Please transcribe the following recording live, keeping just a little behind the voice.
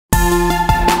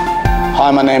Hi,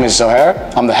 my name is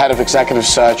Zohair. I'm the head of executive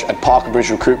search at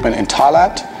Parkerbridge Recruitment in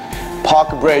Thailand.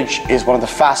 Parkerbridge is one of the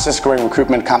fastest growing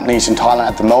recruitment companies in Thailand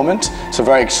at the moment. It's a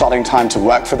very exciting time to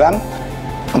work for them.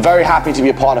 I'm very happy to be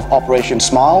a part of Operation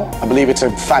Smile. I believe it's a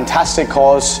fantastic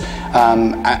cause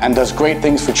and does great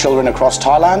things for children across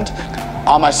Thailand.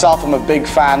 I myself am a big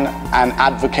fan and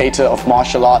advocate of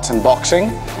martial arts and boxing.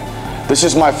 This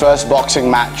is my first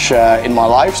boxing match in my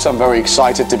life, so I'm very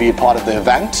excited to be a part of the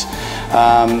event.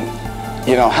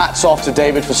 Hats off to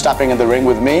David for stepping in the ring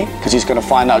with me, because he's going to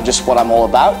find out just what I'm all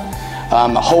about.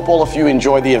 I hope all of you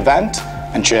enjoy the event,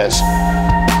 and cheers.